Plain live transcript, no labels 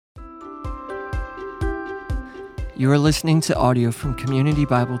You are listening to audio from Community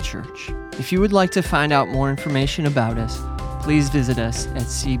Bible Church. If you would like to find out more information about us, please visit us at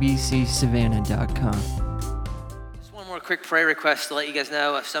cbcsavannah.com. Just one more quick prayer request to let you guys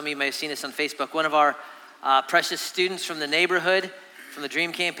know. Some of you may have seen this on Facebook. One of our precious students from the neighborhood, from the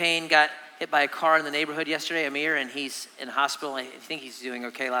Dream Campaign, got hit by a car in the neighborhood yesterday, Amir, and he's in the hospital. I think he's doing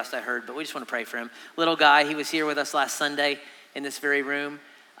okay last I heard, but we just want to pray for him. Little guy, he was here with us last Sunday in this very room,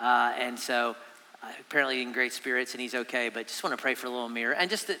 and so apparently in great spirits, and he's okay, but just want to pray for little Amir and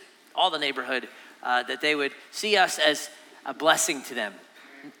just all the neighborhood, that they would see us as a blessing to them.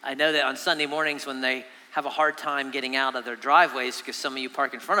 I know that on Sunday mornings when they have a hard time getting out of their driveways because some of you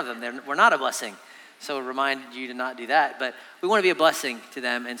park in front of them, we're not a blessing. So I reminded you to not do that, but we want to be a blessing to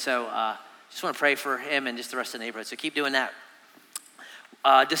them, and so just want to pray for him and just the rest of the neighborhood, so keep doing that.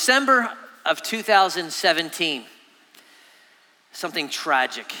 December of 2017, something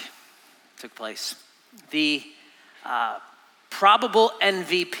tragic took place. The probable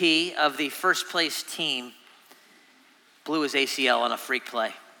MVP of the first place team blew his ACL on a freak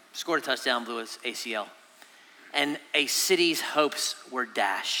play. Scored a touchdown, blew his ACL. And a city's hopes were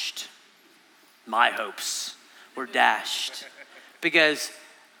dashed. My hopes were dashed. Because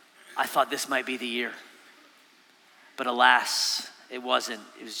I thought this might be the year. But alas, it wasn't.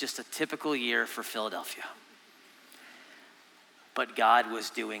 It was just a typical year for Philadelphia. But God was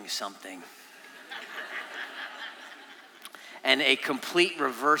doing something. And a complete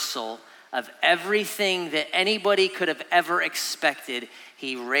reversal of everything that anybody could have ever expected.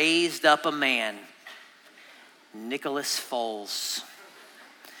 He raised up a man, Nicholas Foles,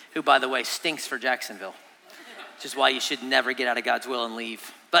 who, by the way, stinks for Jacksonville, which is why you should never get out of God's will and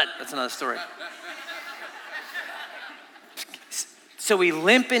leave. But that's another story. So we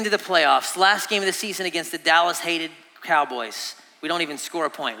limp into the playoffs. Last game of the season against the Dallas-hated Cowboys. We don't even score a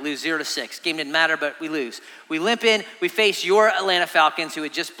point, lose 0-6. Game didn't matter, but we lose. We limp in, we face your Atlanta Falcons, who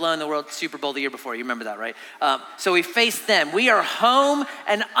had just blown the World Super Bowl the year before. You remember that, right? So we face them. We are home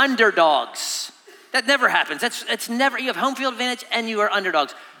and underdogs. That never happens. It's never, you have home field advantage and you are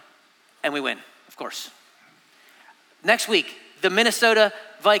underdogs. And we win, of course. Next week, the Minnesota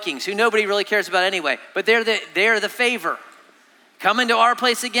Vikings, who nobody really cares about anyway, but they're the favor. Come into our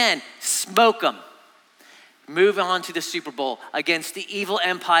place again, smoke them. Move on to the Super Bowl against the evil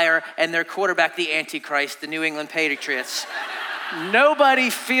empire and their quarterback, the Antichrist, the New England Patriots. Nobody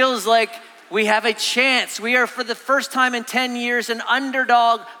feels like we have a chance. We are, for the first time in 10 years, an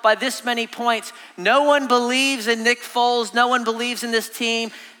underdog by this many points. No one believes in Nick Foles. No one believes in this team.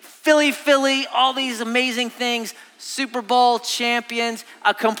 Philly, all these amazing things. Super Bowl champions,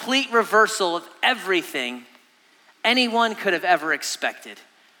 a complete reversal of everything anyone could have ever expected.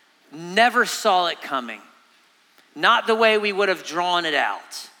 Never saw it coming. Not the way we would have drawn it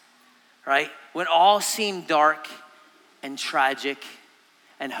out, right? When all seemed dark and tragic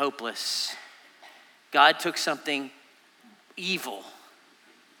and hopeless, God took something evil,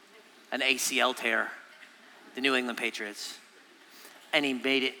 an ACL tear, the New England Patriots, and he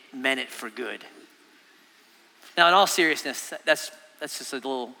meant it for good. Now, in all seriousness, that's just a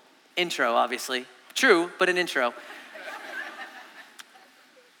little intro, obviously. True, but an intro.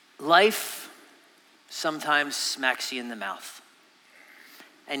 Life sometimes smacks you in the mouth.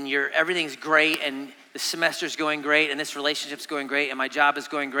 And everything's great, and the semester's going great, and this relationship's going great, and my job is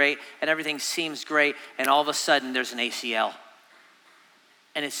going great, and everything seems great, and all of a sudden there's an ACL.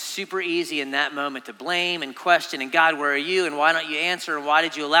 And it's super easy in that moment to blame and question, and God, where are you? And why don't you answer? And why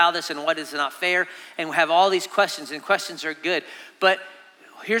did you allow this? And what is not fair? And we have all these questions, and questions are good. But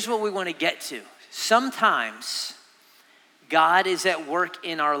here's what we want to get to. Sometimes God is at work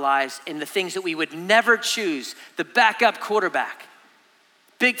in our lives in the things that we would never choose. The backup quarterback,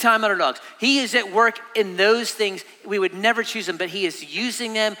 big time underdogs. He is at work in those things. We would never choose them, but he is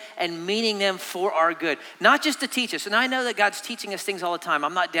using them and meaning them for our good. Not just to teach us. And I know that God's teaching us things all the time.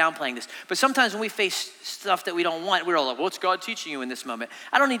 I'm not downplaying this. But sometimes when we face stuff that we don't want, we're all like, what's God teaching you in this moment?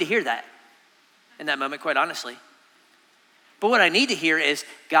 I don't need to hear that in that moment, quite honestly. But what I need to hear is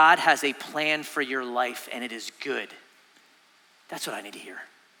God has a plan for your life and it is good. That's what I need to hear,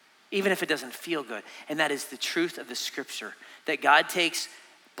 even if it doesn't feel good. And that is the truth of the scripture, that God takes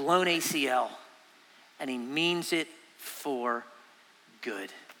blown ACL and he means it for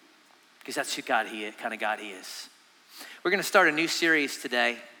good, because that's who kind of God he is. We're going to start a new series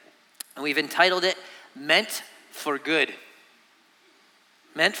today, and we've entitled it Meant for Good.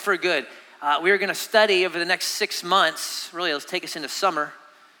 Meant for Good. We are going to study over the next 6 months, really let's take us into summer,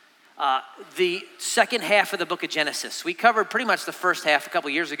 the second half of the book of Genesis. We covered pretty much the first half a couple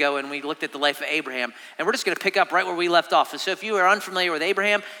years ago, and we looked at the life of Abraham, and we're just going to pick up right where we left off. And so if you are unfamiliar with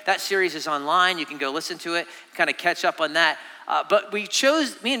Abraham, that series is online. You can go listen to it, kind of catch up on that. But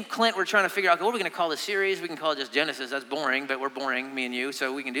me and Clint were trying to figure out, what are we going to call this series? We can call it just Genesis. That's boring, but we're boring, me and you,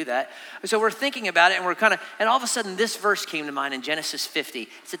 so we can do that. So we're thinking about it, and all of a sudden this verse came to mind in Genesis 50.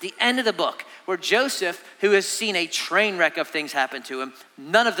 It's at the end of the book where Joseph, who has seen a train wreck of things happen to him,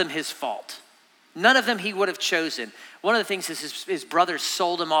 none of them his fault. None of them he would have chosen. One of the things is his brothers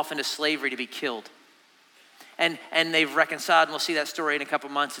sold him off into slavery to be killed. And they've reconciled, and we'll see that story in a couple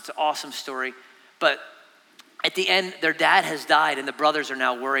months. It's an awesome story. But at the end, their dad has died, and the brothers are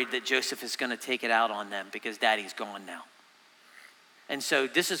now worried that Joseph is going to take it out on them because daddy's gone now. And so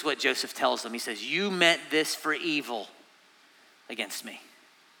this is what Joseph tells them. He says, you meant this for evil against me,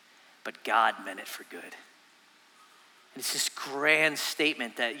 but God meant it for good. And it's this grand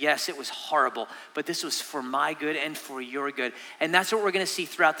statement that, yes, it was horrible, but this was for my good and for your good. And that's what we're going to see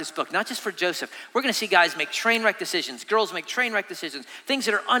throughout this book, not just for Joseph. We're going to see guys make train wreck decisions, girls make train wreck decisions, things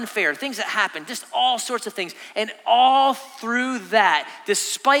that are unfair, things that happen, just all sorts of things. And all through that,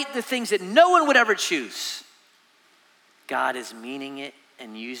 despite the things that no one would ever choose, God is meaning it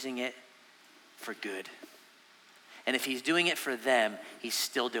and using it for good. And if he's doing it for them, he's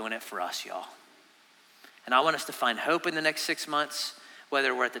still doing it for us, y'all. And I want us to find hope in the next 6 months,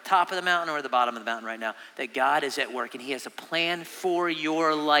 whether we're at the top of the mountain or at the bottom of the mountain right now, that God is at work and he has a plan for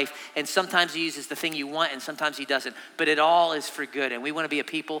your life. And sometimes he uses the thing you want and sometimes he doesn't, but it all is for good. And we want to be a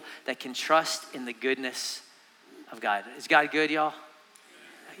people that can trust in the goodness of God. Is God good, y'all?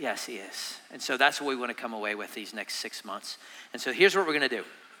 Yes, he is. And so that's what we want to come away with these next 6 months. And so here's what we're going to do.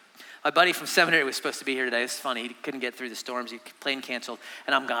 My buddy from seminary was supposed to be here today. It's funny. He couldn't get through the storms. He plane canceled.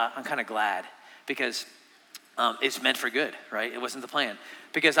 And I'm kind of glad because it's meant for good, right? It wasn't the plan.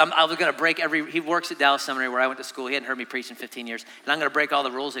 Because I was going to break he works at Dallas Seminary where I went to school. He hadn't heard me preach in 15 years. And I'm going to break all the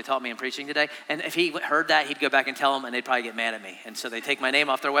rules they taught me in preaching today. And if he heard that, he'd go back and tell them and they'd probably get mad at me. And so they take my name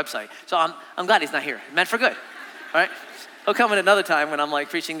off their website. So I'm glad he's not here. Meant for good, all right? He'll come in another time when I'm like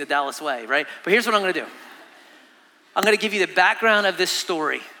preaching the Dallas way, right? But here's what I'm going to do. I'm going to give you the background of this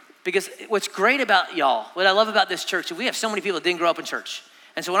story. Because what's great about y'all, what I love about this church, we have so many people that didn't grow up in church.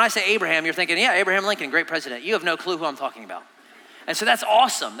 And so when I say Abraham, you're thinking, yeah, Abraham Lincoln, great president. You have no clue who I'm talking about. And so that's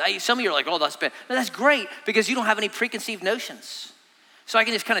awesome. Some of you are like, oh, that's bad. No, that's great because you don't have any preconceived notions. So I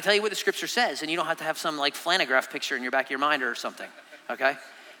can just kind of tell you what the scripture says and you don't have to have some like flannograph picture in your back of your mind or something, okay?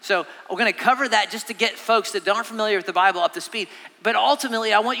 So we're going to cover that just to get folks that aren't familiar with the Bible up to speed. But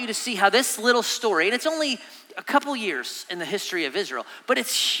ultimately, I want you to see how this little story, and it's only a couple years in the history of Israel, but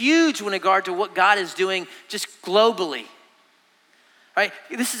it's huge in regard to what God is doing just globally. Right?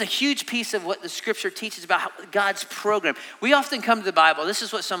 This is a huge piece of what the scripture teaches about God's program. We often come to the Bible. This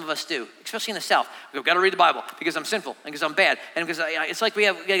is what some of us do, especially in the South. We've got to read the Bible because I'm sinful and because I'm bad. And because it's like we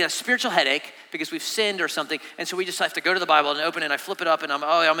got a spiritual headache because we've sinned or something. And so we just have to go to the Bible and open it and I flip it up and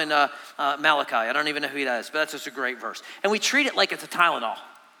I'm in Malachi. I don't even know who that is, but that's just a great verse. And we treat it like it's a Tylenol.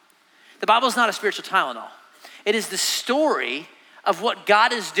 The Bible is not a spiritual Tylenol. It is the story of what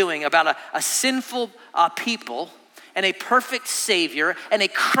God is doing about a sinful people and a perfect savior and a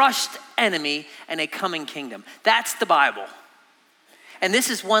crushed enemy and a coming kingdom. That's the Bible. And this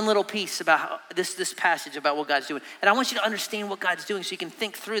is one little piece about this passage about what God's doing. And I want you to understand what God's doing so you can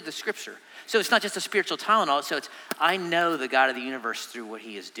think through the scripture. So it's not just a spiritual Tylenol. So I know the God of the universe through what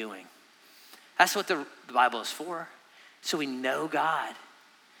he is doing. That's what the Bible is for. So we know God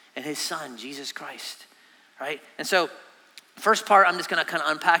and his son, Jesus Christ, right? And so first part, I'm just going to kind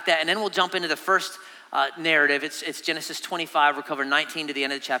of unpack that. And then we'll jump into the first narrative. It's Genesis 25. We'll cover 19 to the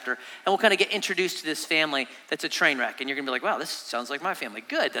end of the chapter. And we'll kind of get introduced to this family that's a train wreck. And you're going to be like, wow, this sounds like my family.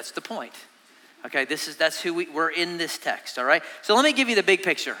 Good, that's the point. Okay, that's who we're in this text, all right? So let me give you the big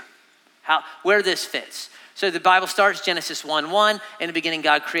picture, where this fits. So the Bible starts Genesis 1:1. In the beginning,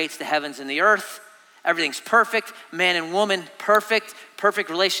 God creates the heavens and the earth. Everything's perfect. Man and woman, perfect. Perfect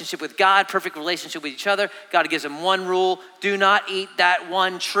relationship with God, perfect relationship with each other. God gives them one rule: do not eat that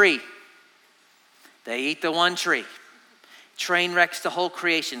one tree. They eat the one tree. Train wrecks the whole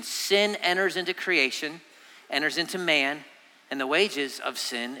creation. Sin enters into creation, enters into man, and the wages of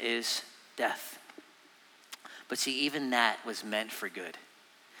sin is death. But see, even that was meant for good.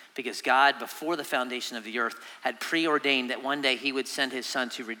 Because God, before the foundation of the earth, had preordained that one day he would send his son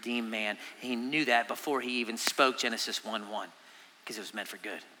to redeem man. And he knew that before he even spoke Genesis 1:1, because it was meant for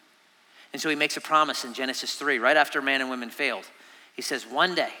good. And so he makes a promise in Genesis 3, right after man and women failed. He says,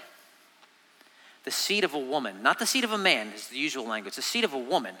 one day, the seed of a woman, not the seed of a man is the usual language, the seed of a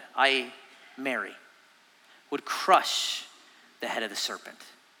woman, i.e. Mary, would crush the head of the serpent.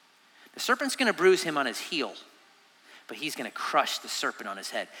 The serpent's gonna bruise him on his heel, but he's gonna crush the serpent on his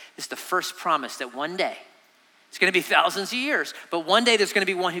head. This is the first promise that one day, it's gonna be thousands of years, but one day there's gonna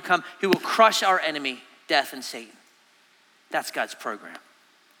be one who will crush our enemy, death and Satan. That's God's program.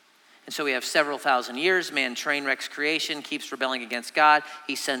 And so we have several thousand years. Man train wrecks creation, keeps rebelling against God.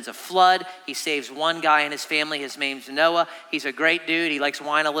 He sends a flood. He saves one guy and his family. His name's Noah. He's a great dude. He likes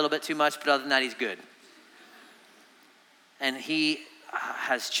wine a little bit too much, but other than that, he's good. And he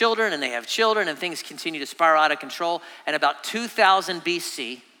has children, and they have children, and things continue to spiral out of control. And about 2000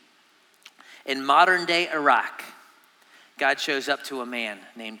 BC, in modern day Iraq, God shows up to a man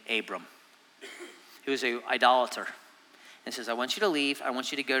named Abram, who is an idolater, and says, I want you to leave. I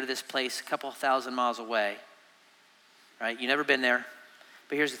want you to go to this place a couple thousand miles away. Right? You've never been there.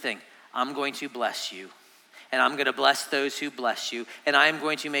 But here's the thing. I'm going to bless you. And I'm going to bless those who bless you. And I'm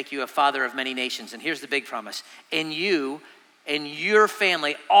going to make you a father of many nations. And here's the big promise. In you, in your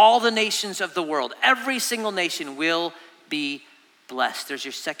family, all the nations of the world, every single nation will be blessed. There's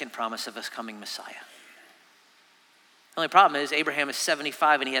your second promise of us coming Messiah. The only problem is Abraham is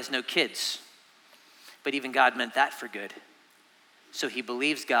 75 and he has no kids. But even God meant that for good. So he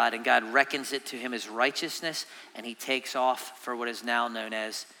believes God, and God reckons it to him as righteousness, and he takes off for what is now known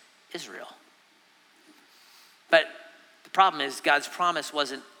as Israel. But the problem is God's promise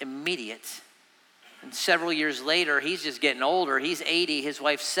wasn't immediate. And several years later, he's just getting older. He's 80, his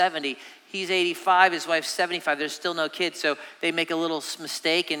wife's 70. He's 85, his wife's 75. There's still no kids. So they make a little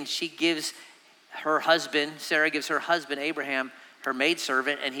mistake, and she gives her husband, Sarah gives her husband, Abraham, her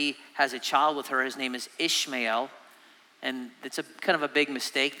maidservant, and he has a child with her. His name is Ishmael. And it's a kind of a big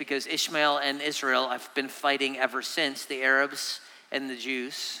mistake because Ishmael and Israel have been fighting ever since, the Arabs and the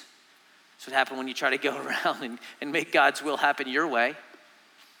Jews. That's what happened when you try to go around and make God's will happen your way.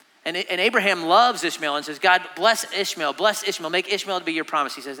 And Abraham loves Ishmael and says, God, bless Ishmael, make Ishmael to be your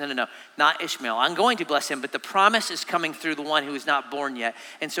promise. He says, no, not Ishmael. I'm going to bless him, but the promise is coming through the one who is not born yet.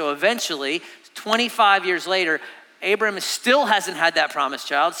 And so eventually, 25 years later, Abraham still hasn't had that promised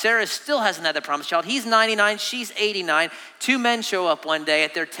child. Sarah still hasn't had that promised child. He's 99, she's 89. Two men show up one day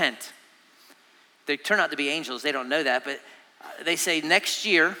at their tent. They turn out to be angels. They don't know that, but they say, next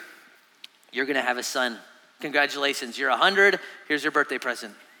year, you're going to have a son. Congratulations. You're 100. Here's your birthday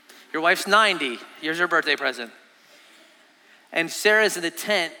present. Your wife's 90. Here's her birthday present. And Sarah's in the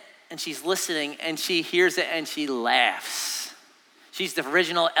tent, and she's listening, and she hears it, and she laughs. She's the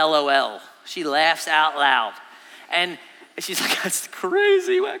original LOL. She laughs out loud. And she's like, that's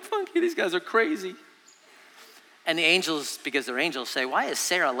crazy, whack funky. These guys are crazy. And the angels, because they're angels, say, why is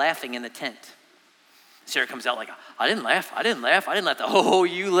Sarah laughing in the tent? Sarah comes out like, I didn't laugh. Oh,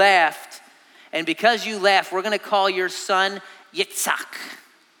 you laughed. And because you laughed, we're going to call your son Yitzhak,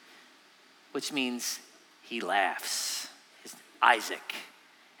 which means he laughs. It's Isaac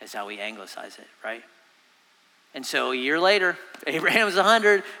is how we anglicize it, right? And so a year later, Abraham's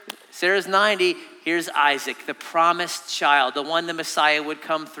 100, Sarah's 90. Here's Isaac, the promised child, the one the Messiah would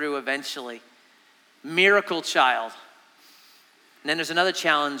come through eventually. Miracle child. And then there's another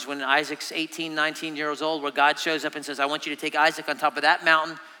challenge when Isaac's 18, 19 years old, where God shows up and says, I want you to take Isaac on top of that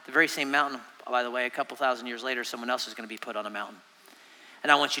mountain, the very same mountain, by the way, a couple thousand years later, someone else is going to be put on a mountain.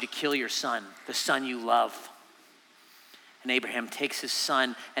 And I want you to kill your son, the son you love. And Abraham takes his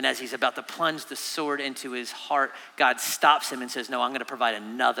son, and as he's about to plunge the sword into his heart, God stops him and says, no, I'm going to provide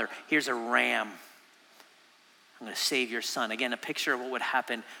another. Here's a ram. I'm going to save your son. Again, a picture of what would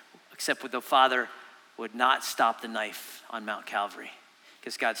happen, except with the father would not stop the knife on Mount Calvary,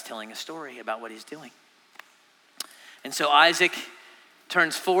 because God's telling a story about what he's doing. And so Isaac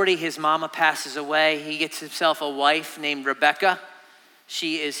turns 40. His mama passes away. He gets himself a wife named Rebecca.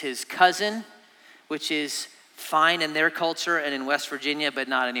 She is his cousin, which is fine in their culture and in West Virginia, but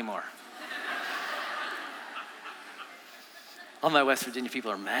not anymore. All my West Virginia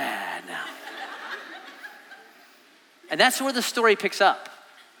people are mad now. And that's where the story picks up.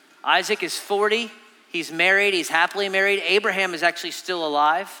 Isaac is 40. He's married. He's happily married. Abraham is actually still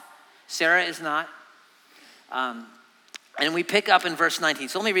alive. Sarah is not. And we pick up in verse 19.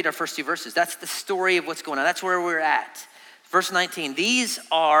 So let me read our first two verses. That's the story of what's going on. That's where we're at. Verse 19. These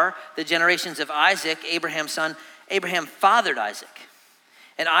are the generations of Isaac, Abraham's son. Abraham fathered Isaac.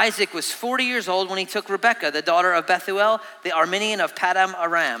 And Isaac was 40 years old when he took Rebekah, the daughter of Bethuel, the Aramean of Paddan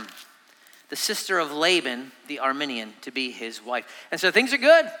Aram, the sister of Laban, the Aramean, to be his wife. And so things are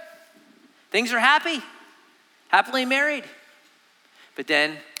good. Things are happy, happily married. But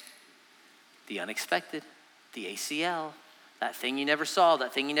then the unexpected, the ACL, that thing you never saw,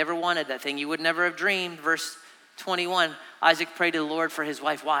 that thing you never wanted, that thing you would never have dreamed. Verse 21, Isaac prayed to the Lord for his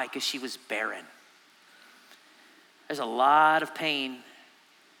wife. Why? Because she was barren. There's a lot of pain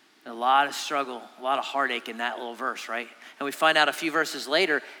And a lot of struggle, a lot of heartache in that little verse, right? And we find out a few verses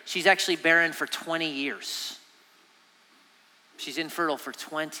later, she's actually barren for 20 years. She's infertile for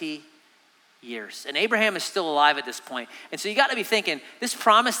 20 years. And Abraham is still alive at this point. And so you got to be thinking, this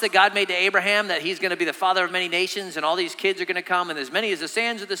promise that God made to Abraham that he's going to be the father of many nations and all these kids are going to come and as many as the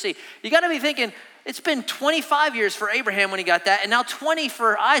sands of the sea. You got to be thinking, it's been 25 years for Abraham when he got that and now 20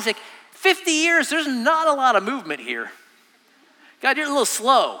 for Isaac. 50 years, there's not a lot of movement here. God, you're a little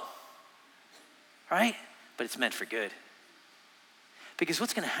slow, right? But it's meant for good. Because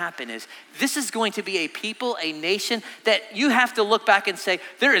what's going to happen is this is going to be a people, a nation that you have to look back and say,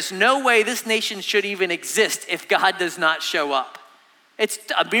 there is no way this nation should even exist if God does not show up. It's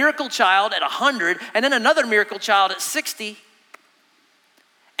a miracle child at 100 and then another miracle child at 60.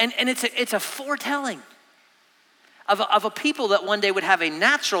 And it's a foretelling of a people that one day would have a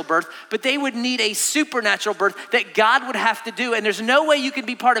natural birth, but they would need a supernatural birth that God would have to do. And there's no way you can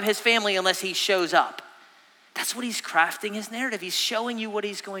be part of his family unless he shows up. That's what he's crafting his narrative. He's showing you what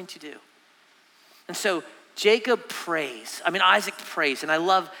he's going to do. And so Isaac prays, and I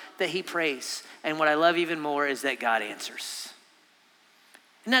love that he prays. And what I love even more is that God answers.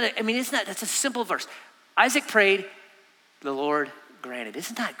 That's a simple verse. Isaac prayed, the Lord granted.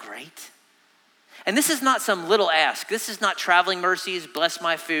 Isn't that great? And this is not some little ask. This is not traveling mercies, bless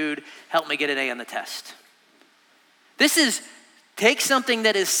my food, help me get an A on the test. This is take something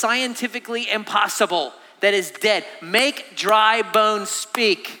that is scientifically impossible, that is dead. Make dry bones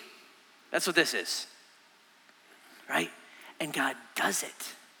speak. That's what this is, right? And God does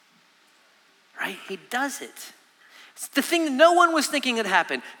it, right? He does it. It's the thing that no one was thinking would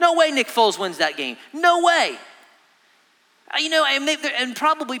happen. No way Nick Foles wins that game. No way. And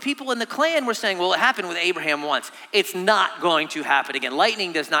probably people in the clan were saying, well, it happened with Abraham once. It's not going to happen again.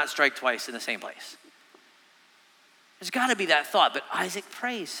 Lightning does not strike twice in the same place. There's got to be that thought, but Isaac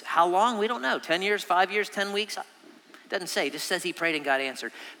prays. How long? We don't know. 10 years, 5 years, 10 weeks? It doesn't say. It just says he prayed and God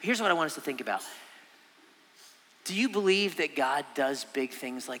answered. But here's what I want us to think about. Do you believe that God does big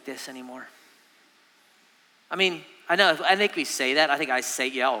things like this anymore? I think we say that. I think I say,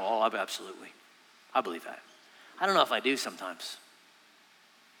 absolutely. I believe that. I don't know if I do sometimes.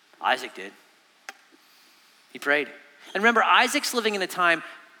 Isaac did. He prayed. And remember, Isaac's living in a time.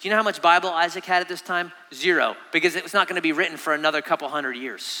 Do you know how much Bible Isaac had at this time? 0, because it was not going to be written for another couple hundred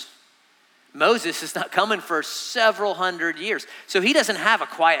years. Moses is not coming for several hundred years. So he doesn't have a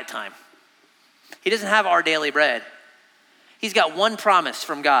quiet time. He doesn't have our daily bread. He's got one promise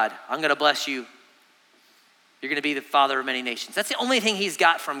from God. I'm going to bless you. You're going to be the father of many nations. That's the only thing he's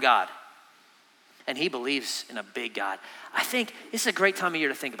got from God. And he believes in a big God. I think this is a great time of year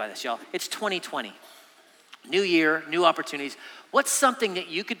to think about this, y'all. It's 2020. New year, new opportunities. What's something that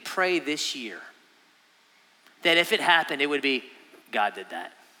you could pray this year that if it happened, it would be, God did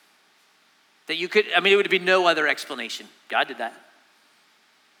that? That you could, it would be no other explanation. God did that.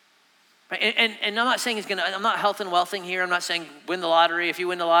 Right? And I'm not saying I'm not health and wealthing here. I'm not saying win the lottery. If you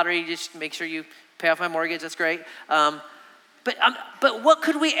win the lottery, just make sure you pay off my mortgage. That's great. But what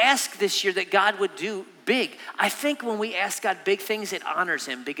could we ask this year that God would do big? I think when we ask God big things, it honors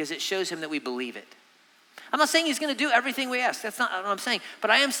him because it shows him that we believe it. I'm not saying he's going to do everything we ask. That's not what I'm saying. But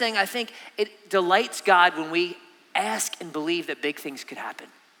I am saying I think it delights God when we ask and believe that big things could happen.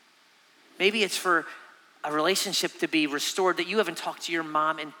 Maybe it's for a relationship to be restored that you haven't talked to your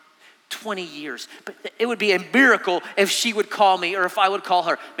mom in 20 years. But it would be a miracle if she would call me or if I would call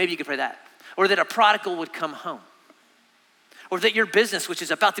her. Maybe you could pray that. Or that a prodigal would come home. Or that your business, which is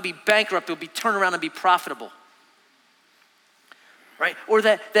about to be bankrupt, will be turned around and be profitable. Right? Or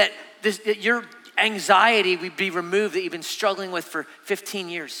that your anxiety would be removed that you've been struggling with for 15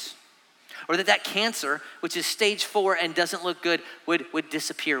 years. Or that cancer, which is stage 4 and doesn't look good, would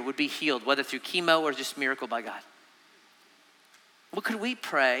disappear, would be healed, whether through chemo or just miracle by God. What could we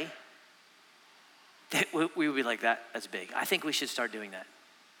pray that we would be like that? That's big. I think we should start doing that.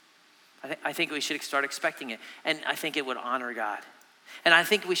 I think we should start expecting it. And I think it would honor God. And I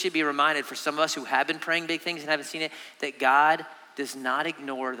think we should be reminded for some of us who have been praying big things and haven't seen it, that God does not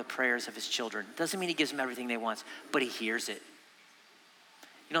ignore the prayers of his children. Doesn't mean he gives them everything they want, but he hears it.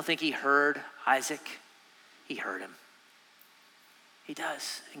 You don't think he heard Isaac? He heard him. He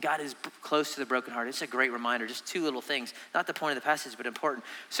does. And God is close to the brokenhearted. It's a great reminder. Just 2 little things. Not the point of the passage, but important.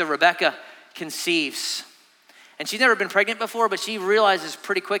 So Rebecca conceives. And she's never been pregnant before, but she realizes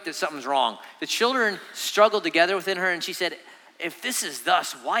pretty quick that something's wrong. The children struggled together within her, and she said, if this is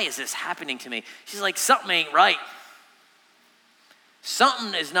thus, why is this happening to me? She's like, something ain't right.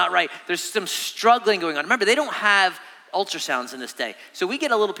 Something is not right. There's some struggling going on. Remember, they don't have ultrasounds in this day. So we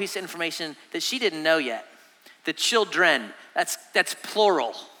get a little piece of information that she didn't know yet. The children, that's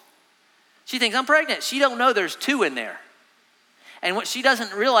plural. She thinks, I'm pregnant. She don't know there's 2 in there. And what she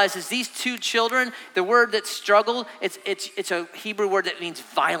doesn't realize is these 2 children, the word that struggled, it's a Hebrew word that means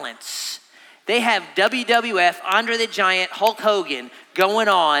violence. They have WWF, Andre the Giant, Hulk Hogan going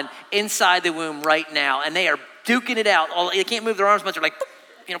on inside the womb right now. And they are duking it out. They can't move their arms much. They're like,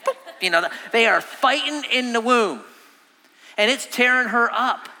 they are fighting in the womb. And it's tearing her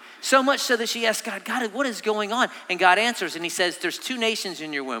up. So much so that she asks God, what is going on? And God answers, and he says, there's 2 nations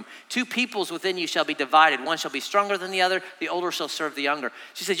in your womb. 2 peoples within you shall be divided. One shall be stronger than the other. The older shall serve the younger.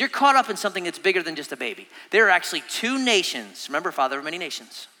 She says, you're caught up in something that's bigger than just a baby. There are actually 2 nations. Remember, Father of many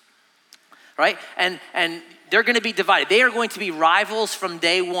nations. Right? And they're going to be divided. They are going to be rivals from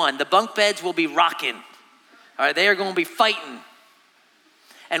day one. The bunk beds will be rocking. All right? They are going to be fighting.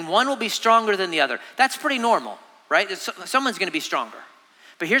 And one will be stronger than the other. That's pretty normal, right? Someone's going to be stronger.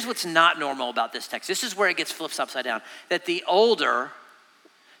 But here's what's not normal about this text. This is where it gets flipped upside down. That the older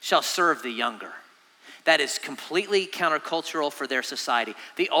shall serve the younger. That is completely countercultural for their society.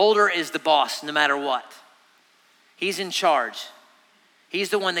 The older is the boss no matter what. He's in charge. He's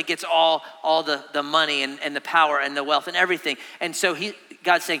the one that gets all the money and the power and the wealth and everything. And so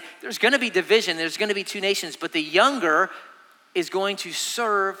God's saying, there's going to be division. There's going to be 2 nations. But the younger is going to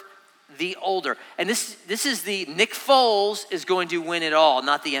serve the older. And this is the Nick Foles is going to win it all,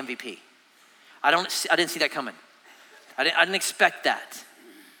 not the MVP. I didn't see that coming. I didn't expect that.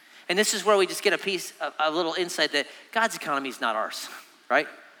 And this is where we just get a little insight that God's economy is not ours, right?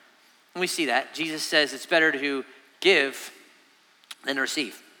 And we see that. Jesus says it's better to give than to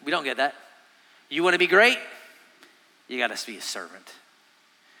receive. We don't get that. You want to be great? You got to be a servant.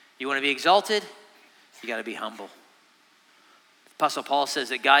 You want to be exalted? You got to be humble. Apostle Paul says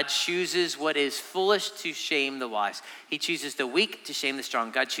that God chooses what is foolish to shame the wise. He chooses the weak to shame the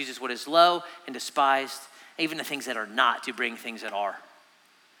strong. God chooses what is low and despised, even the things that are not, to bring things that are.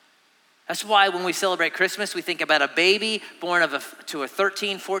 That's why when we celebrate Christmas, we think about a baby born to a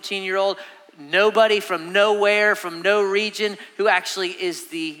 13, 14-year-old, nobody from nowhere, from no region, who actually is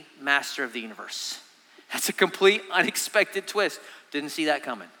the master of the universe. That's a complete unexpected twist. Didn't see that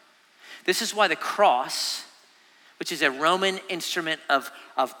coming. This is why the cross, which is a Roman instrument of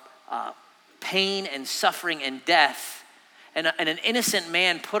pain and suffering and death, and an innocent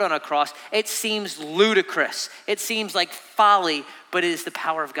man put on a cross, it seems ludicrous. It seems like folly, but it is the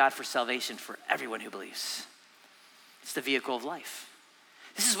power of God for salvation for everyone who believes. It's the vehicle of life.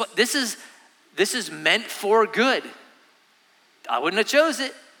 This is meant for good. I wouldn't have chose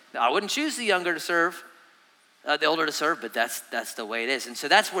it. I wouldn't choose the younger to serve, the older to serve, but that's the way it is. And so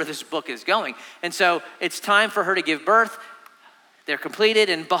that's where this book is going. And so it's time for her to give birth. They're completed,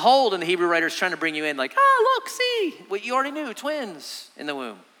 and behold, and the Hebrew writer's trying to bring you in like, look, see, what you already knew, twins in the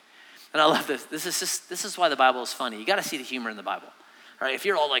womb. And I love this. This is why the Bible is funny. You got to see the humor in the Bible. All right, if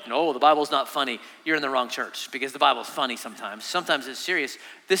you're all like, no, the Bible's not funny, you're in the wrong church, because the Bible's funny sometimes. Sometimes it's serious.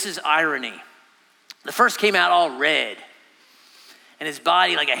 This is irony. The first came out all red, and his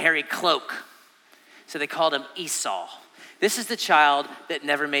body like a hairy cloak. So they called him Esau. This is the child that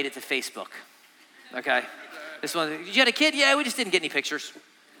never made it to Facebook, okay? This one, you had a kid? Yeah, we just didn't get any pictures.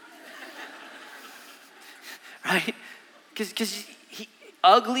 Right? Because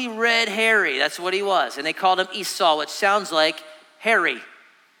ugly red Harry, that's what he was. And they called him Esau, which sounds like Harry.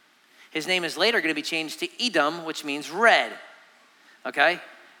 His name is later going to be changed to Edom, which means red, okay?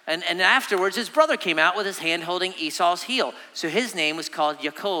 And afterwards, his brother came out with his hand holding Esau's heel. So his name was called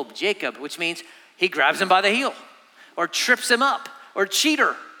Jacob, which means he grabs him by the heel or trips him up or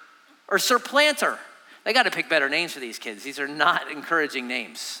cheater or supplanter. They got to pick better names for these kids. These are not encouraging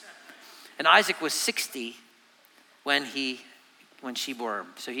names. And Isaac was 60 when she bore him.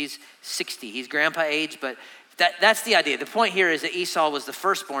 So he's 60. He's grandpa age, but that's the idea. The point here is that Esau was the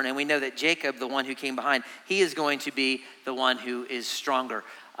firstborn, and we know that Jacob, the one who came behind, he is going to be the one who is stronger.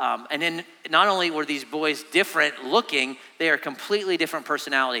 And then not only were these boys different looking, they are completely different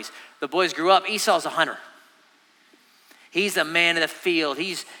personalities. The boys grew up. Esau's a hunter. He's a man of the field.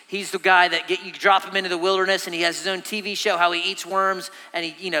 He's the guy that you drop him into the wilderness, and he has his own TV show how he eats worms, and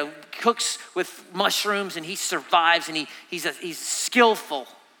he cooks with mushrooms, and he survives, and he's skillful.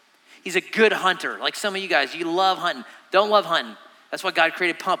 He's a good hunter. Like some of you guys, you love hunting. Don't love hunting. That's why God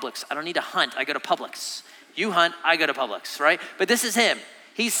created Publix. I don't need to hunt. I go to Publix. You hunt. I go to Publix, right? But this is him.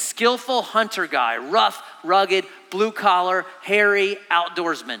 He's skillful hunter guy, rough, rugged, blue collar, hairy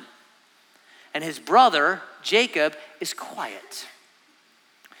outdoorsman. And his brother, Jacob, is quiet.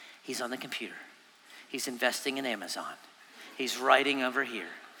 He's on the computer. He's investing in Amazon. He's writing over here.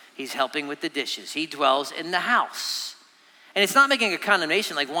 He's helping with the dishes. He dwells in the house. And it's not making a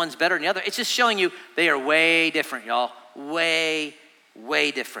condemnation like one's better than the other. It's just showing you they are way different, y'all. Way,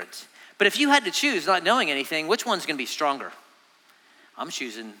 way different. But if you had to choose, not knowing anything, which one's gonna be stronger? I'm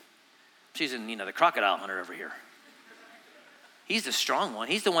choosing, the crocodile hunter over here. He's the strong one.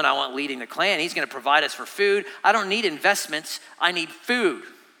 He's the one I want leading the clan. He's gonna provide us for food. I don't need investments, I need food.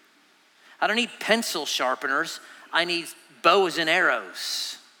 I don't need pencil sharpeners, I need bows and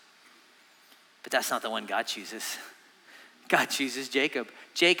arrows. But that's not the one God chooses. God chooses Jacob.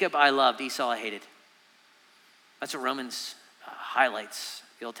 Jacob I loved, Esau I hated. That's what Romans highlights.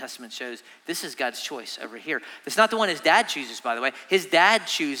 The Old Testament shows this is God's choice over here. It's not the one his dad chooses, by the way. His dad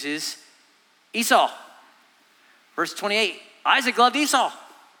chooses Esau. Verse 28, Isaac loved Esau.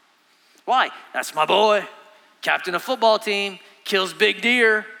 Why? That's my boy, captain of football team, kills big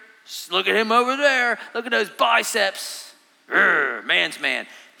deer. Look at him over there. Look at those biceps. Man's man.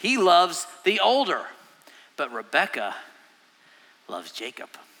 He loves the older. But Rebekah loves Jacob.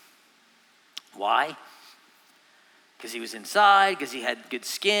 Why? Because he was inside, because he had good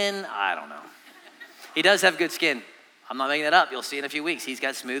skin. I don't know. He does have good skin. I'm not making that up. You'll see in a few weeks. He's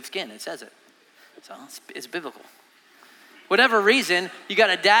got smooth skin. It says it. So it's biblical. Whatever reason, you got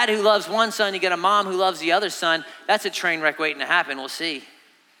a dad who loves one son, you got a mom who loves the other son. That's a train wreck waiting to happen. We'll see.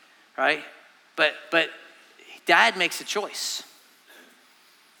 Right? But dad makes a choice.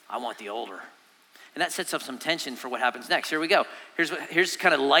 I want the older. And that sets up some tension for what happens next. Here we go. Here's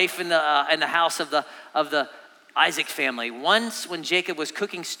kind of life in the house of the Isaac family. Once when Jacob was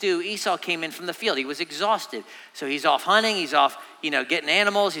cooking stew, Esau came in from the field. He was exhausted. So he's off hunting, he's off, getting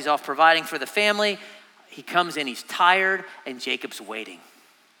animals, he's off providing for the family. He comes in, he's tired, and Jacob's waiting.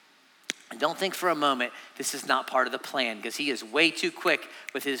 And don't think for a moment this is not part of the plan, because he is way too quick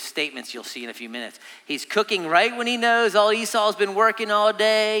with his statements you'll see in a few minutes. He's cooking right when he knows all Esau's been working all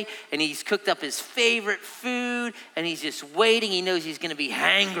day, and he's cooked up his favorite food, and he's just waiting. He knows he's gonna be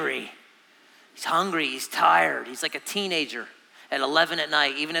hangry. He's hungry, he's tired. He's like a teenager at 11 at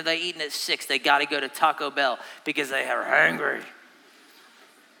night. Even if they're eating at 6, they gotta go to Taco Bell because they are hungry.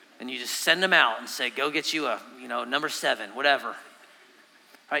 And you just send them out and say, go get you a, number 7, whatever.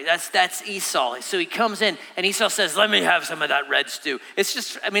 Right, that's Esau. So he comes in and Esau says, let me have some of that red stew. It's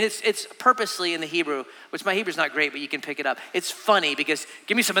just, it's purposely in the Hebrew, which my Hebrew's not great, but you can pick it up. It's funny because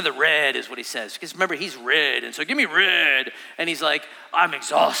give me some of the red is what he says. Because remember, he's red. And so give me red. And he's like, I'm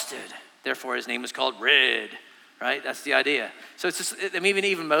exhausted. Therefore, his name was called Red, right? That's the idea. So it's just,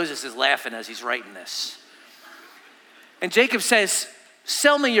 even Moses is laughing as he's writing this. And Jacob says,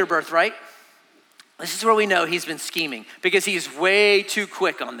 sell me your birthright. This is where we know he's been scheming because he's way too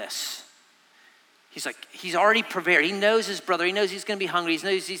quick on this. He's already prepared. He knows his brother. He knows he's going to be hungry. He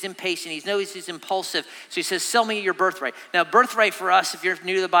knows he's impatient. He knows he's impulsive. So he says, sell me your birthright. Now, birthright for us, if you're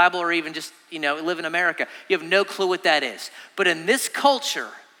new to the Bible or even just, live in America, you have no clue what that is. But in this culture,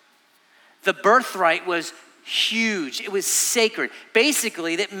 the birthright was huge. It was sacred.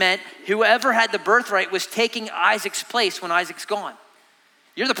 Basically, that meant whoever had the birthright was taking Isaac's place when Isaac's gone.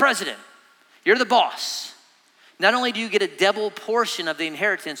 You're the president. You're the boss. Not only do you get a double portion of the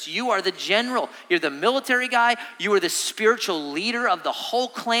inheritance, you are the general. You're the military guy. You are the spiritual leader of the whole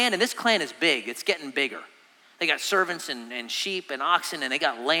clan. And this clan is big. It's getting bigger. They got servants and sheep and oxen, and they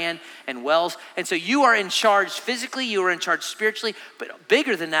got land and wells. And so you are in charge physically. You are in charge spiritually. But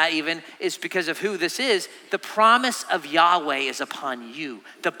bigger than that even is because of who this is. The promise of Yahweh is upon you.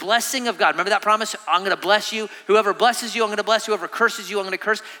 The blessing of God. Remember that promise? I'm going to bless you. Whoever blesses you, I'm going to bless. Whoever curses you, I'm going to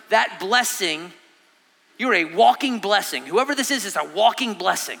curse. That blessing, you're a walking blessing. Whoever this is a walking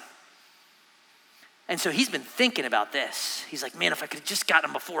blessing. And so he's been thinking about this. He's like, man, if I could have just gotten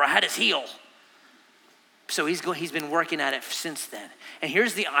him before I had his heel. So he's been working at it since then. And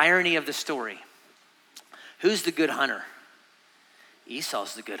here's the irony of the story. Who's the good hunter?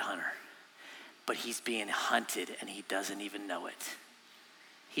 Esau's the good hunter. But he's being hunted and he doesn't even know it.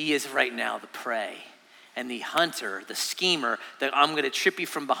 He is right now the prey. And the hunter, the schemer, that I'm going to trip you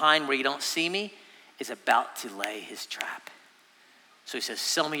from behind where you don't see me, is about to lay his trap. So he says,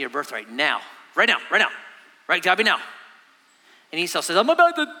 sell me your birthright now. Right now. Right, Gabby, now. And Esau says, I'm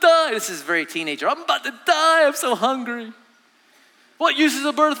about to die. This is very teenager. I'm about to die. I'm so hungry. What use is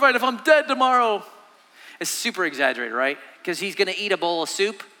a birthright if I'm dead tomorrow? It's super exaggerated, right? Because he's going to eat a bowl of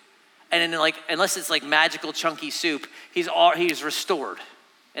soup. And then unless it's magical chunky soup, he's restored.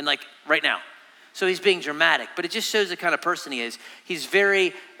 And right now. So he's being dramatic. But it just shows the kind of person he is. He's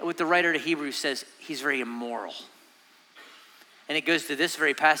very, what the writer to Hebrews says, he's very immoral. And it goes to this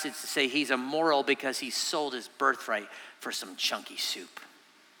very passage to say he's immoral because he sold his birthright for some chunky soup.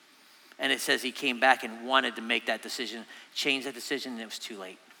 And it says he came back and wanted to make that decision, change that decision, and it was too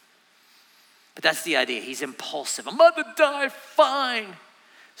late. But that's the idea. He's impulsive. I'm about to die, fine.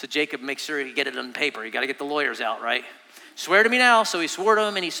 So Jacob makes sure he get it on paper. You got to get the lawyers out, right? Swear to me now. So he swore to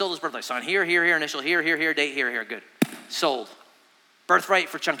him and he sold his birthright. Sign here, here, here, initial here, here, here, date here, here. Good. Sold. Birthright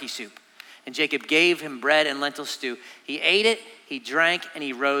for chunky soup. And Jacob gave him bread and lentil stew. He ate it, he drank, and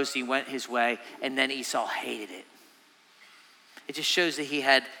he rose. He went his way. And then Esau hated it. It just shows that he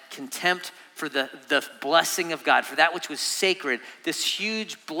had contempt for the blessing of God, for that which was sacred, this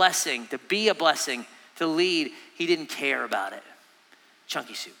huge blessing, to be a blessing, to lead. He didn't care about it.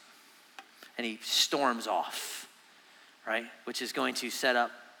 Chunky soup. And he storms off, right? Which is going to set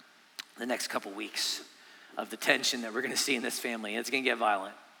up the next couple weeks of the tension that we're going to see in this family. And it's going to get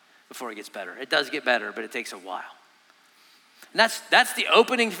violent before it gets better. It does get better, but it takes a while. And that's the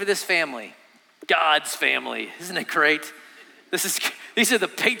opening for this family, God's family. Isn't it great? These are the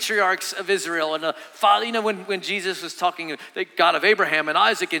patriarchs of Israel. And the father, when Jesus was talking, the God of Abraham and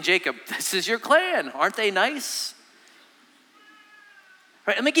Isaac and Jacob, this is your clan. Aren't they nice?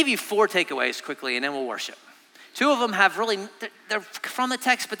 Right, let me give you 4 takeaways quickly, and then we'll worship. 2 of them have they're from the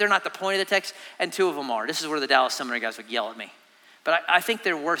text, but they're not the point of the text, and 2 of them are. This is where the Dallas Seminary guys would yell at me. But I think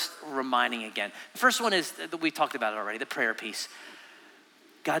they're worth reminding again. The first one is that we talked about it already, the prayer piece.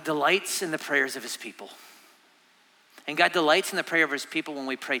 God delights in the prayers of his people. And God delights in the prayer of his people when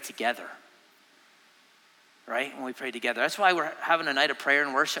we pray together. Right? When we pray together. That's why we're having a night of prayer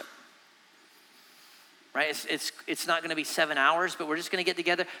and worship. Right? It's not going to be 7 hours, but we're just going to get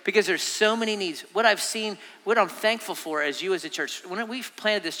together because there's so many needs. What I've seen, what I'm thankful for as you as a church, when we've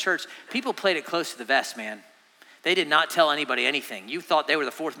planted this church, people played it close to the vest, man. They did not tell anybody anything. You thought they were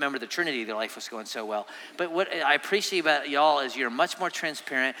the 4th member of the Trinity. Their life was going so well. But what I appreciate about y'all is you're much more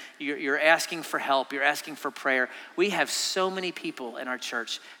transparent. You're asking for help. You're asking for prayer. We have so many people in our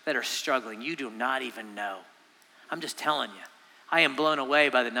church that are struggling. You do not even know. I'm just telling you. I am blown away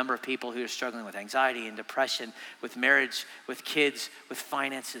by the number of people who are struggling with anxiety and depression, with marriage, with kids, with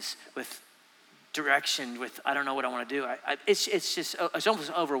finances, with direction, with I don't know what I want to do. It's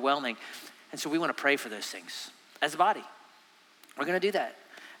almost overwhelming. And so we want to pray for those things. As a body, we're going to do that.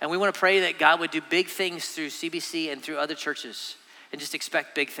 And we want to pray that God would do big things through CBC and through other churches and just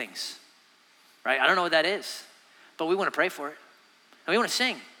expect big things, right? I don't know what that is, but we want to pray for it. And we want to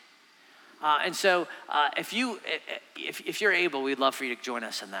sing. And so if you're able, we'd love for you to join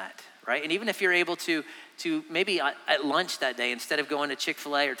us in that, right? And even if you're able to maybe at lunch that day, instead of going to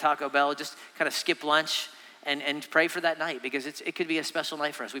Chick-fil-A or Taco Bell, just kind of skip lunch and pray for that night because it could be a special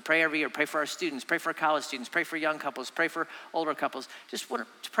night for us. We pray every year, pray for our students, pray for our college students, pray for young couples, pray for older couples. Just want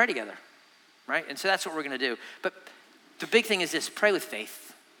to pray together, right? And so that's what we're going to do. But the big thing is this, pray with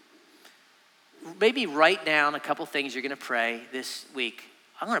faith. Maybe write down a couple things you're going to pray this week.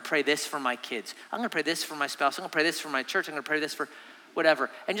 I'm going to pray this for my kids. I'm going to pray this for my spouse. I'm going to pray this for my church. I'm going to pray this for whatever.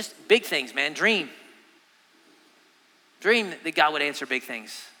 And just big things, man. Dream that God would answer big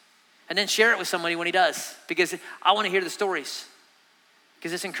things. And then share it with somebody when he does, because I want to hear the stories,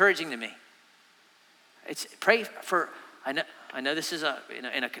 because it's encouraging to me. It's pray for, I know this is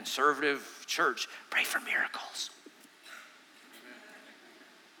in a conservative church, pray for miracles.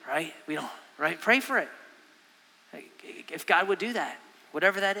 Right? Pray for it. If God would do that,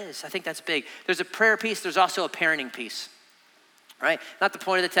 whatever that is, I think that's big. There's a prayer piece, there's also a parenting piece. Right? Not the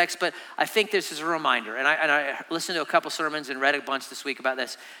point of the text, but I think this is a reminder. And I listened to a couple sermons and read a bunch this week about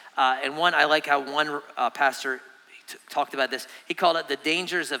this. And one, I like how one pastor talked about this. He called it the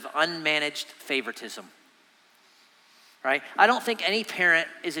dangers of unmanaged favoritism. Right? I don't think any parent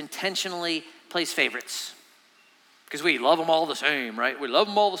is intentionally plays favorites because we love them all the same, right? We love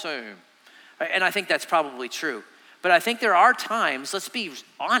them all the same. Right? And I think that's probably true. But I think there are times, let's be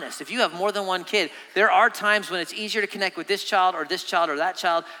honest, if you have more than one kid, there are times when it's easier to connect with this child or that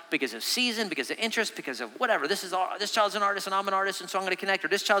child because of season, because of interest, because of whatever. This child's an artist and I'm an artist and so I'm going to connect, or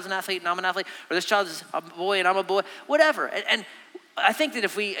this child's an athlete and I'm an athlete, or this child's a boy and I'm a boy, whatever. And I think that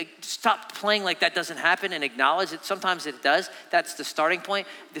if we stop playing like that doesn't happen and acknowledge it, sometimes it does, that's the starting point.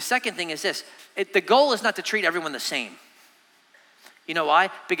 The second thing is this, the goal is not to treat everyone the same. You know why?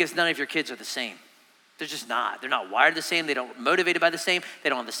 Because none of your kids are the same. They're just not. They're not wired the same. They don't motivated by the same. They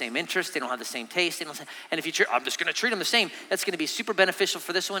don't have the same interests. They don't have the same taste. And if I'm just going to treat them the same, that's going to be super beneficial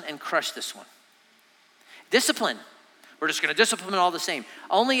for this one and crush this one. Discipline. We're just going to discipline them all the same.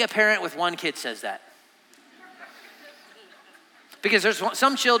 Only a parent with one kid says that. Because there's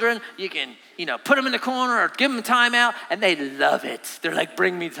some children, you can, put them in the corner or give them time out, and they love it. They're like,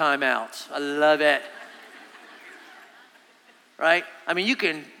 bring me time out. I love it. Right? I mean, you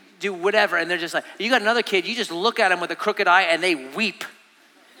can do whatever, and they're just like, you got another kid, you just look at them with a crooked eye, and they weep.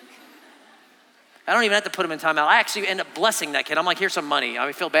 I don't even have to put them in timeout. I actually end up blessing that kid. I'm like, here's some money.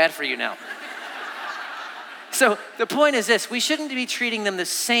 I feel bad for you now. So the point is this: we shouldn't be treating them the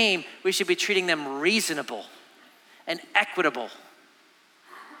same. We should be treating them reasonable and equitable.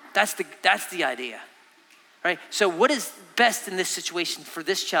 That's the idea, right? So what is best in this situation for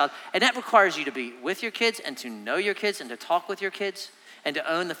this child? And that requires you to be with your kids and to know your kids and to talk with your kids and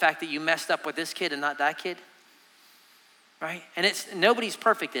to own the fact that you messed up with this kid and not that kid, right? And nobody's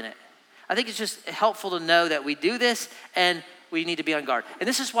perfect in it. I think it's just helpful to know that we do this and we need to be on guard. And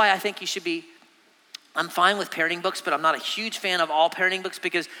this is why I think you should be, I'm fine with parenting books, but I'm not a huge fan of all parenting books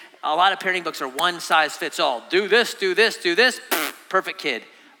because a lot of parenting books are one size fits all. Do this, do this, do this, perfect kid.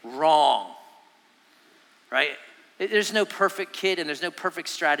 Wrong, right? There's no perfect kid and there's no perfect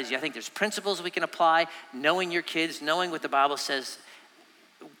strategy. I think there's principles we can apply, knowing your kids, knowing what the Bible says,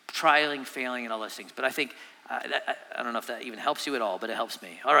 trialing, failing, and all those things. But I think, I don't know if that even helps you at all, but it helps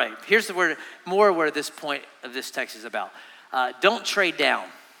me. All right, here's the word, more where this point of this text is about. Don't trade down.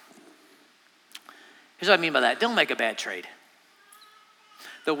 Here's what I mean by that. Don't make a bad trade.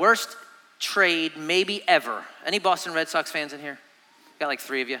 The worst trade maybe ever. Any Boston Red Sox fans in here? Got like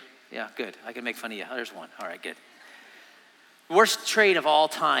 3 of you? Yeah, good. I can make fun of you. Oh, there's one. All right, good. Worst trade of all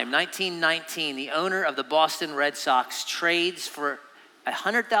time. 1919, the owner of the Boston Red Sox trades for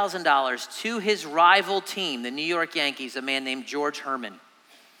 $100,000 to his rival team, the New York Yankees, a man named George Herman.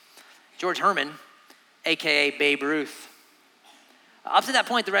 George Herman, AKA Babe Ruth. Up to that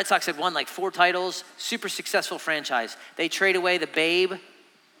point, the Red Sox had won like 4 titles, super successful franchise. They trade away the Babe.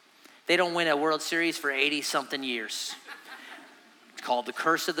 They don't win a World Series for 80-something years. It's called the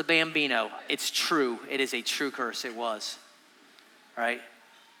curse of the Bambino. It's true. It is a true curse. It was, right?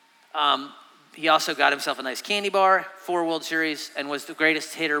 He also got himself a nice candy bar, 4 World Series, and was the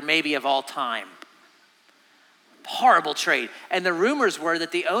greatest hitter maybe of all time. Horrible trade. And the rumors were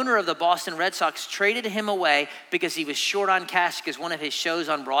that the owner of the Boston Red Sox traded him away because he was short on cash because one of his shows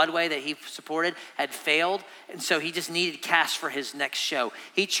on Broadway that he supported had failed. And so he just needed cash for his next show.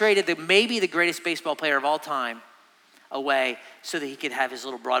 He traded maybe the greatest baseball player of all time away so that he could have his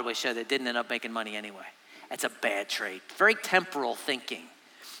little Broadway show that didn't end up making money anyway. That's a bad trade. Very temporal thinking.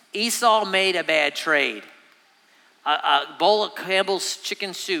 Esau made a bad trade. A bowl of Campbell's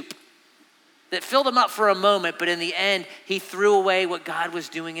chicken soup that filled him up for a moment, but in the end, he threw away what God was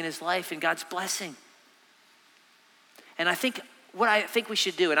doing in his life and God's blessing. And I think what I think we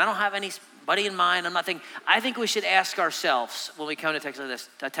should do, and I don't have anybody in mind, I think we should ask ourselves when we come to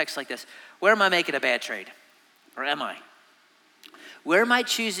a text like this, where am I making a bad trade? Or am I? Where am I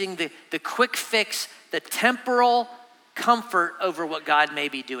choosing the quick fix, the temporal comfort over what God may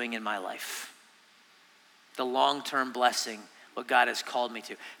be doing in my life? The long-term blessing, what God has called me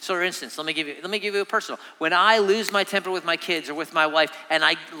to. So for instance, let me give you a personal. When I lose my temper with my kids or with my wife and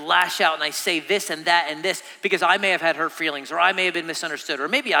I lash out and I say this and that and this because I may have had hurt feelings or I may have been misunderstood or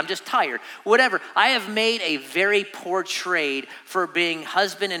maybe I'm just tired, whatever. I have made a very poor trade for being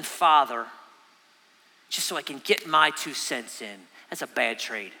husband and father just so I can get my 2 cents in. That's a bad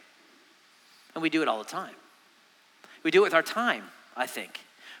trade. And we do it all the time. We do it with our time, I think.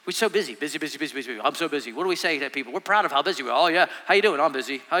 We're so busy. I'm so busy. What do we say to people? We're proud of how busy we are. Oh, yeah. How you doing? I'm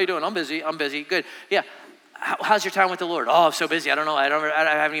busy. How you doing? I'm busy. Good. Yeah. How's your time with the Lord? Oh, I'm so busy. I don't know. I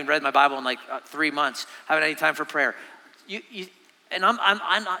haven't even read my Bible in like 3 months. I haven't had any time for prayer. And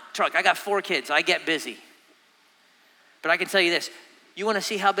I'm not truck. I got 4 kids. I get busy. But I can tell you this. You want to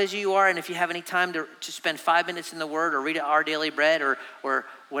see how busy you are, and if you have any time to spend 5 minutes in the Word or read Our Daily Bread or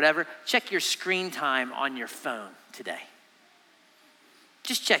whatever, check your screen time on your phone today.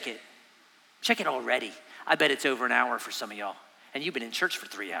 Just check it. Check it already. I bet it's over an hour for some of y'all. And you've been in church for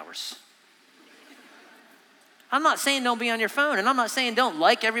 3 hours. I'm not saying don't be on your phone. And I'm not saying don't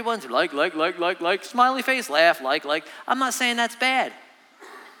like everyone's like, smiley face, laugh, like. I'm not saying that's bad.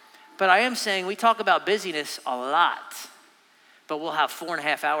 But I am saying we talk about busyness a lot. But we'll have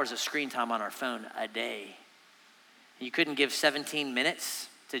 4.5 hours of screen time on our phone a day. You couldn't give 17 minutes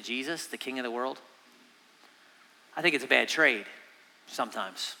to Jesus, the King of the world? I think it's a bad trade.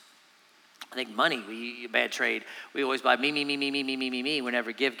 Sometimes. I think money, bad trade. We always buy me. We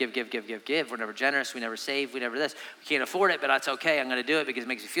never give. We're never generous. We never save. We never this. We can't afford it, but that's okay. I'm going to do it because it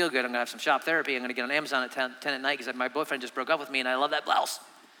makes me feel good. I'm going to have some shop therapy. I'm going to get on Amazon at 10 at night because my boyfriend just broke up with me and I love that blouse.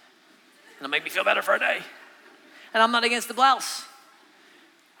 And it'll make me feel better for a day. And I'm not against the blouse.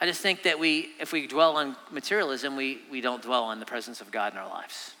 I just think that if we dwell on materialism, we don't dwell on the presence of God in our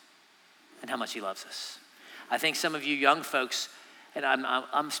lives and how much he loves us. I think some of you young folks, and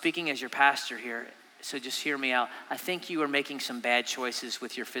I'm speaking as your pastor here, so just hear me out. I think you are making some bad choices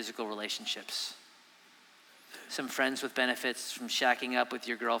with your physical relationships. Some friends with benefits, from shacking up with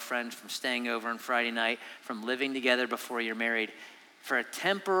your girlfriend, from staying over on Friday night, from living together before you're married. For a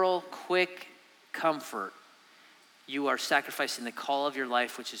temporal, quick comfort, you are sacrificing the call of your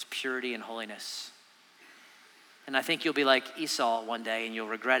life, which is purity and holiness. And I think you'll be like Esau one day, and you'll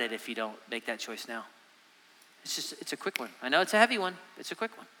regret it if you don't make that choice now. It's a quick one. I know it's a heavy one. It's a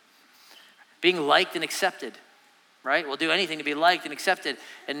quick one. Being liked and accepted, right? We'll do anything to be liked and accepted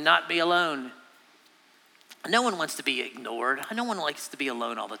and not be alone. No one wants to be ignored. No one likes to be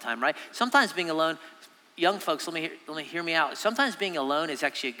alone all the time, right? Sometimes being alone, young folks, let me hear me out. Sometimes being alone is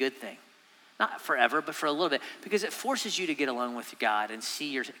actually a good thing. Not forever, but for a little bit, because it forces you to get alone with God and see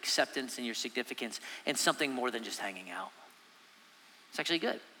your acceptance and your significance in something more than just hanging out. It's actually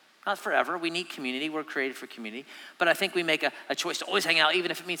good. Not forever. We need community. We're created for community. But I think we make a choice to always hang out, even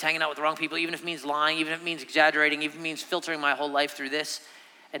if it means hanging out with the wrong people, even if it means lying, even if it means exaggerating, even if it means filtering my whole life through this,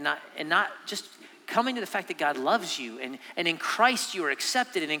 and not just coming to the fact that God loves you, and in Christ you are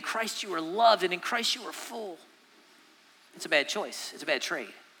accepted, and in Christ you are loved, and in Christ you are full. It's a bad choice. It's a bad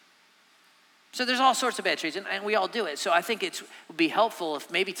trade. So there's all sorts of bad trades, and we all do it. So I think it would be helpful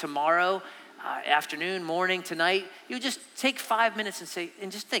if maybe tomorrow, afternoon, morning, tonight, you just take 5 minutes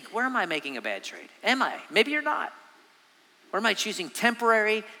and just think, where am I making a bad trade? Am I? Maybe you're not. Where am I choosing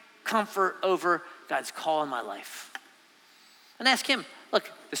temporary comfort over God's call in my life? And ask him. Look,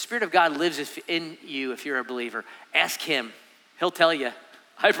 the Spirit of God lives in you if you're a believer. Ask him. He'll tell you.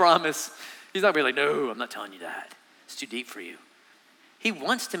 I promise. He's not going to be like, no, I'm not telling you that. It's too deep for you. He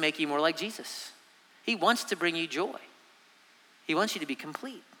wants to make you more like Jesus. He wants to bring you joy. He wants you to be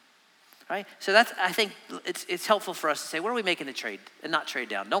complete. Right? So I think it's helpful for us to say, where are we making the trade and not trade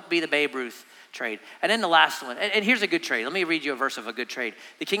down? Don't be the Babe Ruth trade. And then the last one, and here's a good trade. Let me read you a verse of a good trade.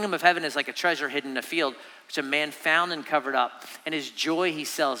 The kingdom of heaven is like a treasure hidden in a field, which a man found and covered up. And his joy, he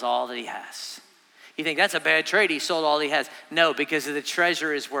sells all that he has. You think that's a bad trade? He sold all he has. No, because the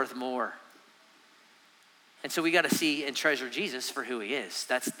treasure is worth more. And so we got to see and treasure Jesus for who he is.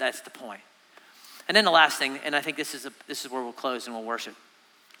 That's the point. And then the last thing, and I think this is where we'll close and we'll worship.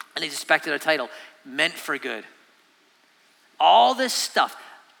 And they just back to their title, meant for good. All this stuff.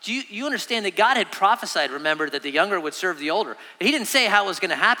 Do you understand that God had prophesied, remember, that the younger would serve the older? He didn't say how it was going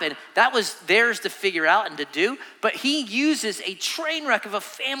to happen. That was theirs to figure out and to do. But he uses a train wreck of a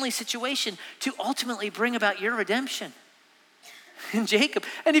family situation to ultimately bring about your redemption. And Jacob,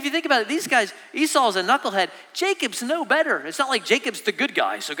 and if you think about it, these guys, Esau's a knucklehead. Jacob's no better. It's not like Jacob's the good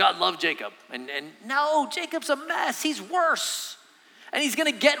guy, so God loved Jacob. And no, Jacob's a mess. He's worse. And he's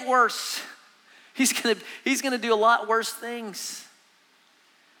going to get worse. He's going to do a lot worse things.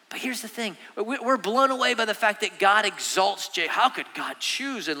 But here's the thing. We're blown away by the fact that God exalts Jacob. How could God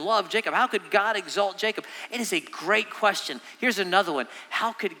choose and love Jacob? How could God exalt Jacob? It is a great question. Here's another one.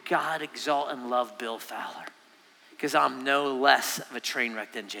 How could God exalt and love Bill Fowler? Because I'm no less of a train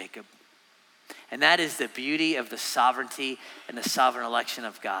wreck than Jacob. And that is the beauty of the sovereignty and the sovereign election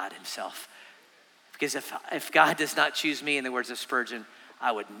of God himself. Because if God does not choose me, in the words of Spurgeon,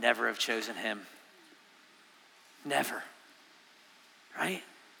 I would never have chosen him. Never. Right?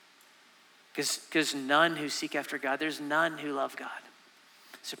 Because none who seek after God, there's none who love God.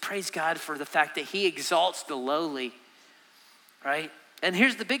 So praise God for the fact that he exalts the lowly. Right? And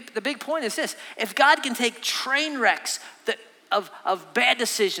here's the big point is this. If God can take train wrecks of bad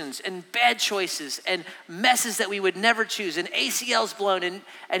decisions and bad choices and messes that we would never choose and ACLs blown, and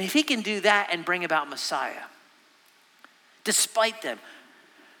if he can do that and bring about Messiah, despite them,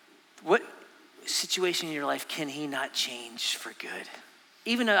 what situation in your life can he not change for good?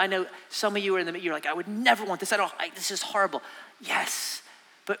 Even though I know some of you are you're like, I would never want this. This is horrible. Yes.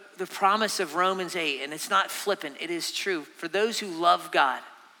 But the promise of Romans 8, and it's not flippant, it is true. For those who love God,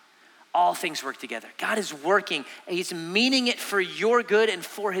 all things work together. God is working, and he's meaning it for your good and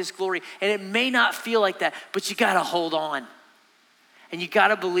for his glory. And it may not feel like that, but you got to hold on. And you got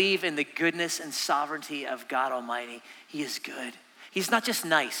to believe in the goodness and sovereignty of God Almighty. He is good. He's not just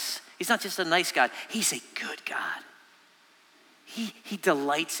nice. He's not just a nice God. He's a good God. He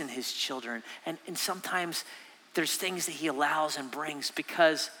delights in his children. And sometimes there's things that he allows and brings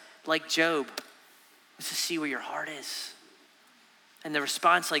because, like Job, it's to see where your heart is. And the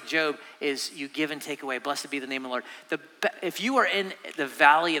response, like Job, is you give and take away. Blessed be the name of the Lord. If you are in the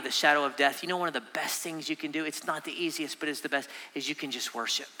valley of the shadow of death, you know one of the best things you can do? It's not the easiest, but it's the best, is you can just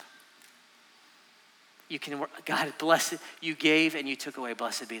worship. You can, God, blessed, you gave and you took away.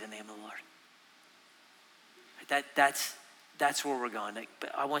 Blessed be the name of the Lord. That's where we're going.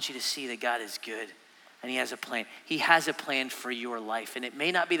 But I want you to see that God is good. And he has a plan. He has a plan for your life. And it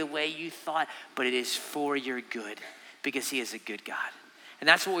may not be the way you thought, but it is for your good because he is a good God. And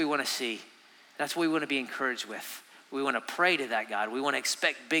that's what we want to see. That's what we want to be encouraged with. We want to pray to that God. We want to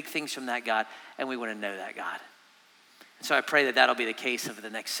expect big things from that God. And we want to know that God. And so I pray that that'll be the case over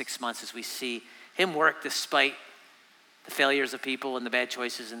the next 6 months as we see him work despite the failures of people and the bad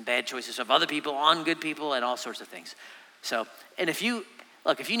choices of other people on good people and all sorts of things. So, and if you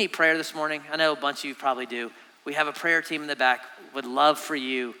need prayer this morning, I know a bunch of you probably do. We have a prayer team in the back. Would love for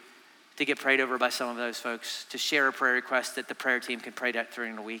you to get prayed over by some of those folks, to share a prayer request that the prayer team can pray that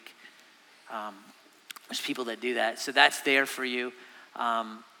during the week. There's people that do that. So that's there for you.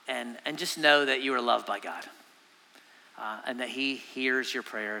 And just know that you are loved by God. And that he hears your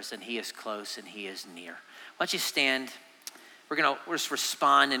prayers and he is close and he is near. Why don't you stand? We'll just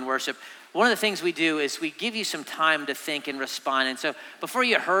respond in worship. One of the things we do is we give you some time to think and respond. And so before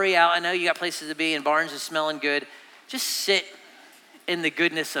you hurry out, I know you got places to be and Barnes is smelling good. Just sit in the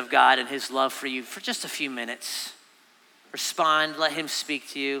goodness of God and his love for you for just a few minutes. Respond, let him speak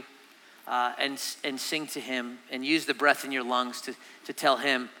to you, and sing to him, and use the breath in your lungs to tell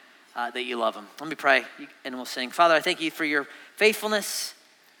him that you love him. Let me pray and we'll sing. Father, I thank you for your faithfulness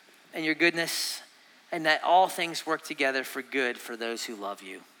and your goodness, and that all things work together for good for those who love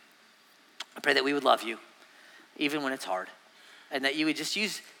you. I pray that we would love you even when it's hard, and that you would just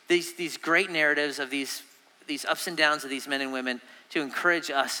use these great narratives of these ups and downs of these men and women to encourage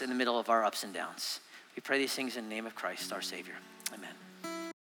us in the middle of our ups and downs. We pray these things in the name of Christ, our Savior. Amen.